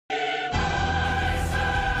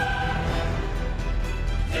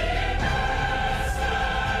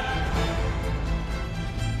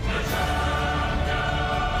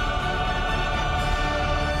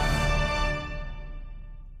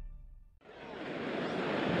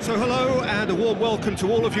So hello and a warm welcome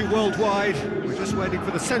to all of you worldwide. We're just waiting for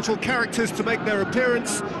the central characters to make their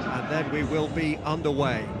appearance and then we will be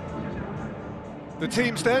underway. The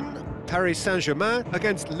teams then, Paris Saint-Germain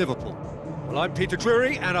against Liverpool. Well, I'm Peter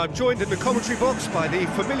Drury and I'm joined in the commentary box by the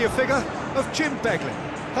familiar figure of Jim Beglin.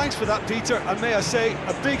 Thanks for that, Peter, and may I say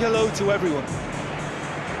a big hello to everyone.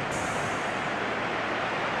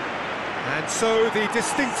 And so the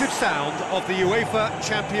distinctive sound of the UEFA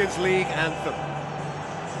Champions League anthem.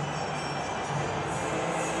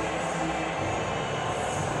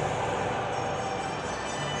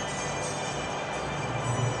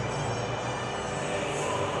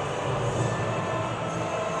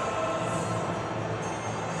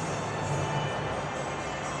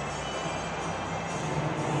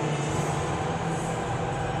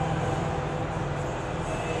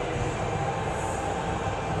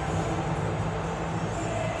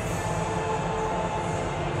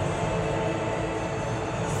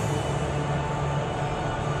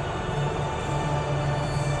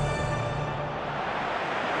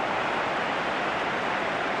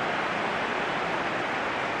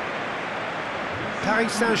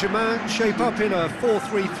 Paris Saint-Germain shape up in a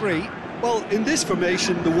 4-3-3. Well, in this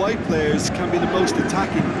formation, the wide players can be the most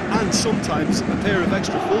attacking and sometimes a pair of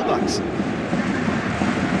extra fullbacks.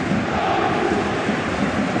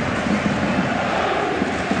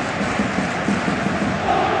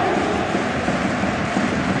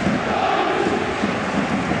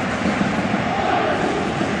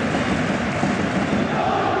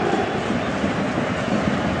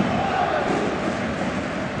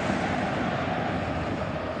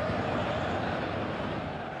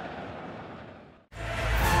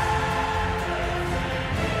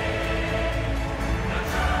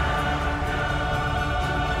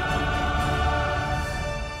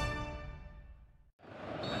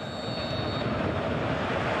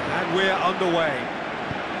 We're underway.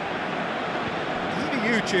 Who do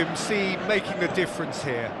you, Jim, see making the difference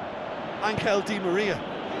here? Angel Di Maria.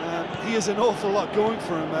 He has an awful lot going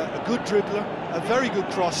for him. A good dribbler, a very good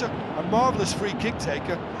crosser, a marvellous free kick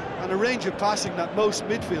taker, and a range of passing that most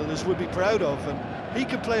midfielders would be proud of, and he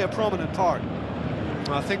could play a prominent part.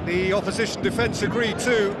 I think the opposition defence agree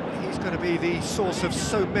too. He's going to be the source of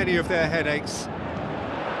so many of their headaches.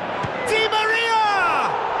 Di Maria!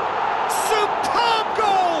 Superb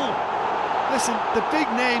goal! Listen, the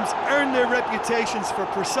big names earn their reputations for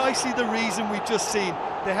precisely the reason we've just seen.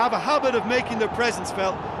 They have a habit of making their presence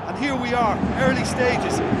felt, and here we are, early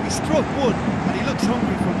stages. He struck one, and he looks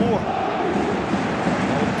hungry for more.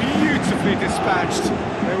 Oh, beautifully dispatched.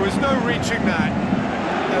 There was no reaching that.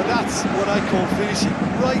 Now that's what I call finishing,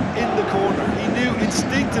 right in the corner. He knew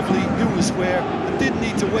instinctively who was where, and didn't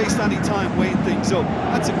need to waste any time weighing things up.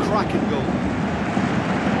 That's a cracking goal.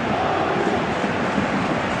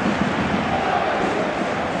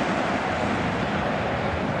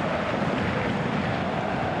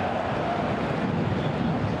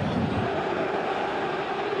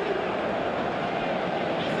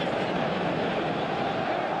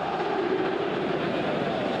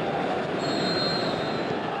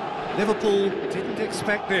 Liverpool didn't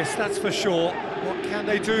expect this, that's for sure. What can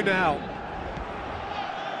they do now?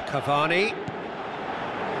 Cavani.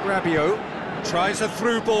 Rabiot tries a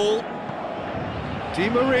through ball. Di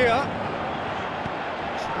Maria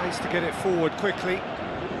tries to get it forward quickly.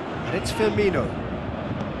 And it's Firmino.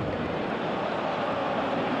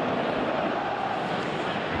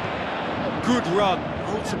 Good run,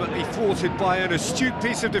 ultimately thwarted by an astute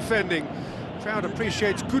piece of defending. Crowd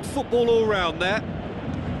appreciates good football all round there.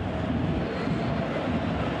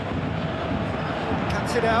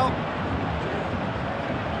 It out.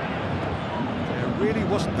 There really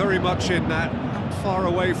wasn't very much in that, not far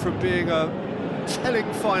away from being a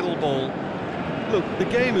telling final ball. Look, the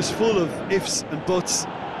game is full of ifs and buts.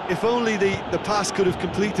 If only the pass could have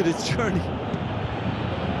completed its journey.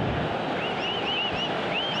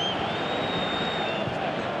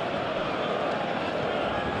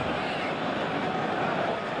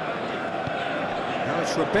 Now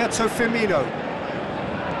it's Roberto Firmino.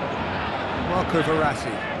 Marco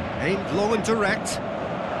Verratti, aimed long and direct.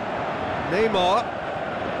 Neymar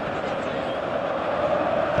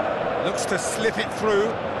looks to slip it through.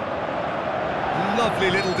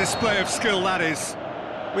 Lovely little display of skill, that is.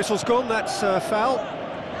 Whistle's gone, that's a foul.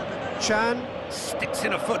 Chan sticks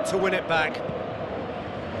in a foot to win it back.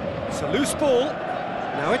 It's a loose ball.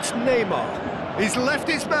 Now it's Neymar. He's left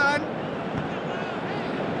his man.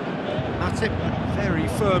 Matip very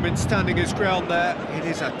firm in standing his ground there. It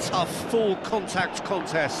is a tough, full contact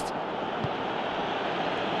contest.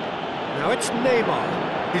 Now it's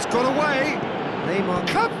Neymar. He's got away. Neymar.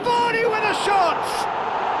 Cavani with a shot!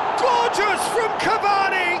 Gorgeous from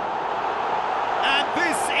Cavani!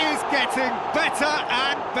 getting better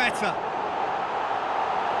and better.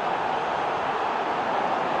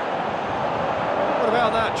 What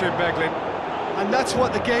about that, Jim Beglin? And that's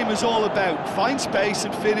what the game is all about. Find space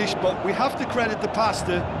and finish, but we have to credit the pass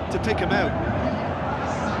to pick him out.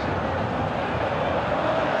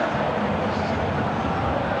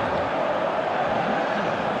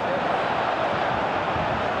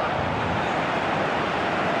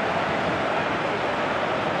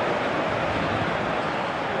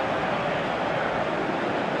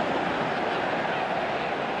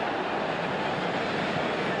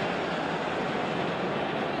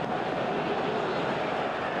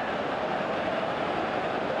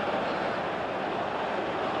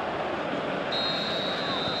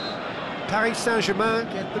 Paris Saint-Germain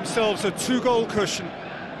get themselves a 2-goal cushion.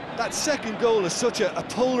 That second goal has such a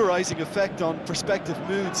polarising effect on prospective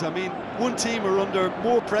moods. I mean, one team are under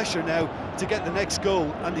more pressure now to get the next goal,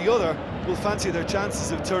 and the other will fancy their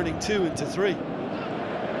chances of turning 2 into 3.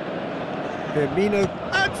 Firmino.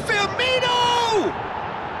 And Firmino!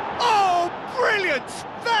 Oh, brilliant!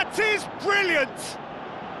 That is brilliant!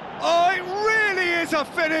 Oh, it really is a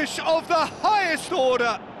finish of the highest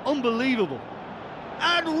order. Unbelievable.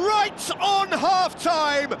 And right on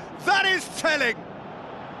half-time, that is telling.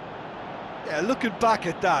 Yeah, looking back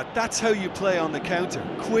at that, that's how you play on the counter.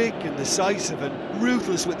 Quick and decisive and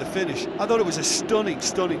ruthless with the finish. I thought it was a stunning,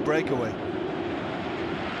 stunning breakaway.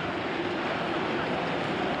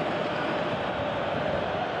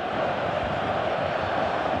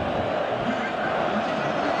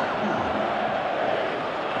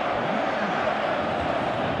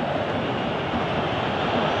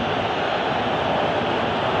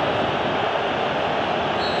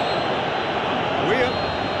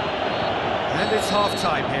 And it's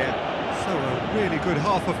half-time here. So a really good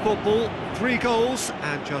half of football, 3 goals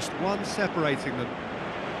and just 1 separating them.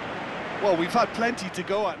 Well, we've had plenty to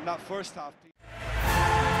go at in that first half.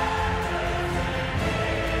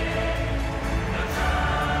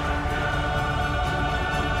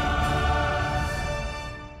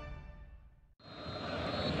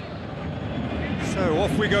 So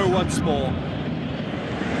off we go once more.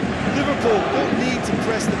 Liverpool don't need to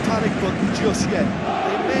press the panic button just yet.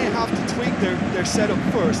 They may have to tweak their setup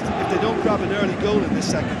first if they don't grab an early goal in the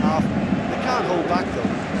second half. They can't hold back though.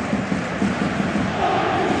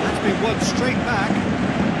 That's been won straight back.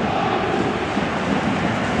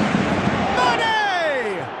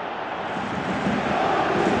 Mane!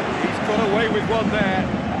 He's got away with one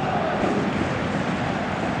there.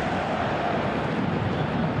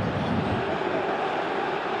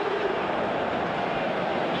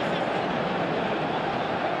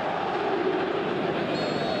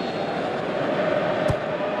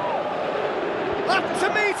 Up to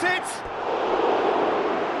meet it!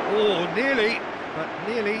 Oh, nearly, but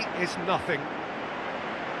nearly is nothing.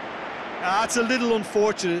 That's a little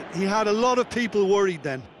unfortunate. He had a lot of people worried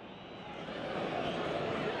then.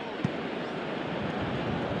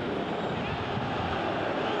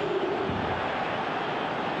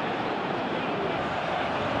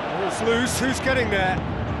 Ball's loose, who's getting there?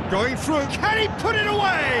 Going through, can he put it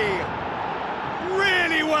away?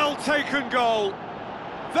 Really well taken goal.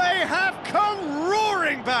 They have come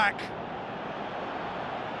roaring back.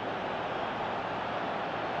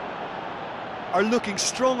 Are looking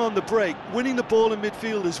strong on the break. Winning the ball in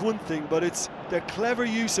midfield is one thing, but it's their clever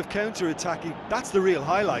use of counter-attacking. That's the real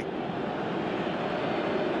highlight.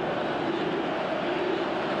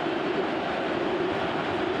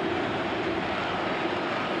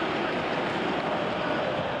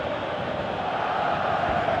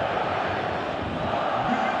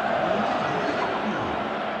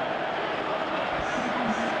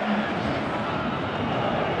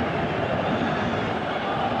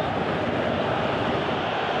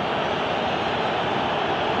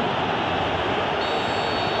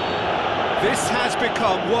 This has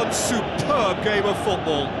become one superb game of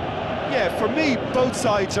football. Yeah, for me, both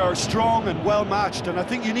sides are strong and well matched, and I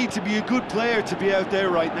think you need to be a good player to be out there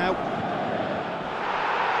right now.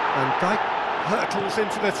 And Dyke hurtles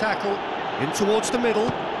into the tackle, in towards the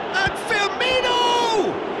middle, and Firmino!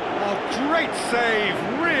 A great save,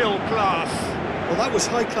 real class. Well, that was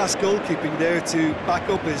high-class goalkeeping there to back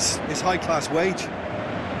up his high-class wage.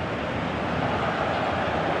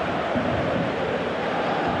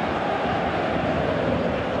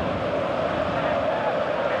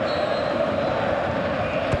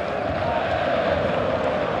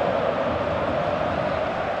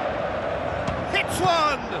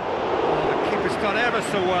 Done ever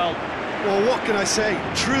so well. Well, what can I say?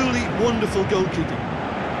 Truly wonderful goalkeeping.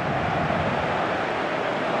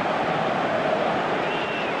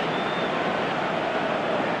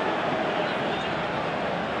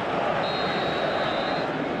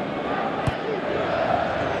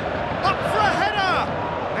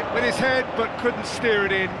 but couldn't steer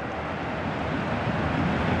it in.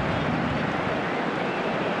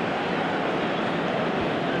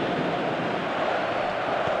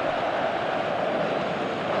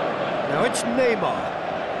 Now it's Neymar.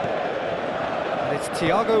 And it's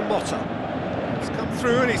Thiago Motta. He's come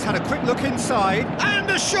through and he's had a quick look inside. And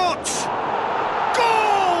a shot!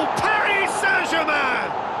 Goal! Paris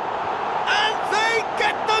Saint-Germain! And they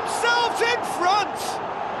get themselves in front!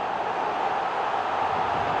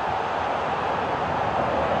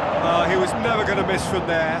 Oh, he was never going to miss from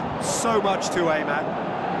there. So much to aim at.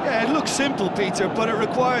 Yeah, it looks simple, Peter, but it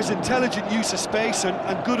requires intelligent use of space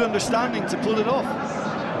and good understanding to pull it off.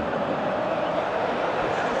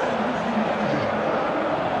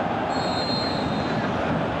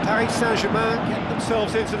 Paris Saint-Germain get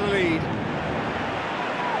themselves into the lead.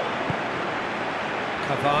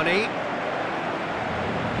 Cavani.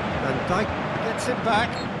 Van Dijk gets it back.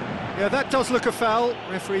 Yeah, that does look a foul.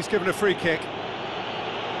 Referee's given a free kick.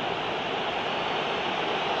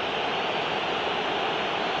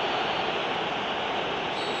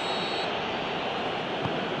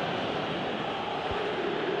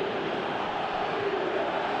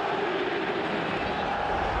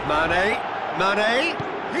 Mane,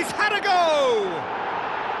 he's had a go!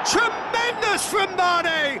 Tremendous from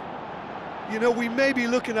Mane! You know, we may be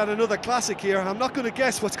looking at another classic here. I'm not going to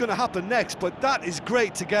guess what's going to happen next, but that is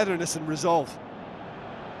great togetherness and resolve.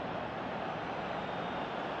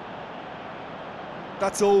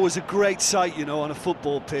 That's always a great sight, you know, on a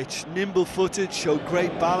football pitch. Nimble-footed, showed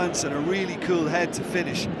great balance and a really cool head to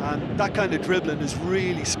finish. And that kind of dribbling is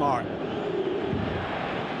really smart.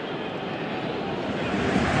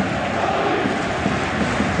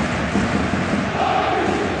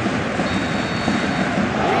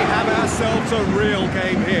 Ourselves a real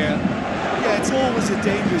game here. Yeah, it's always a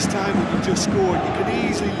dangerous time when you've just scored. You can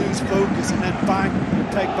easily lose focus and then bang, and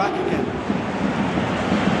peg back again.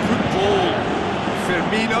 Good ball.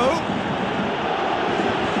 Firmino.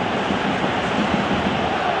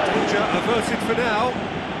 Danger averted for now.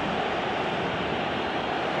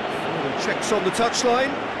 Checks on the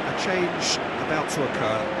touchline. A change about to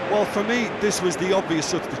occur. Well, for me, this was the obvious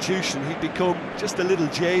substitution. He'd become just a little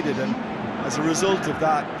jaded, and as a result of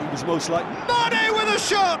that, he was most likely... Mane with a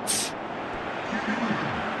shot!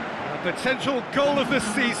 A potential goal of the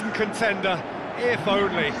season contender, if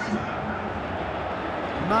only.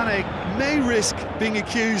 Mane may risk being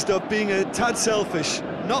accused of being a tad selfish.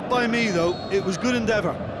 Not by me, though. It was good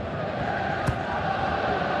endeavour.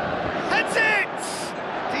 Heads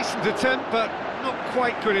it! Decent attempt, but not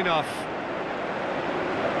quite good enough.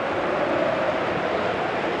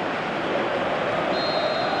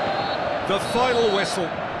 The final whistle.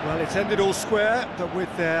 Well, it's ended all square, but with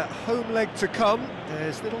their home leg to come,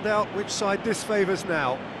 there's little doubt which side this favours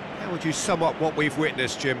now. How would you sum up what we've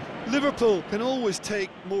witnessed, Jim? Liverpool can always take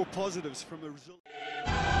more positives from a result.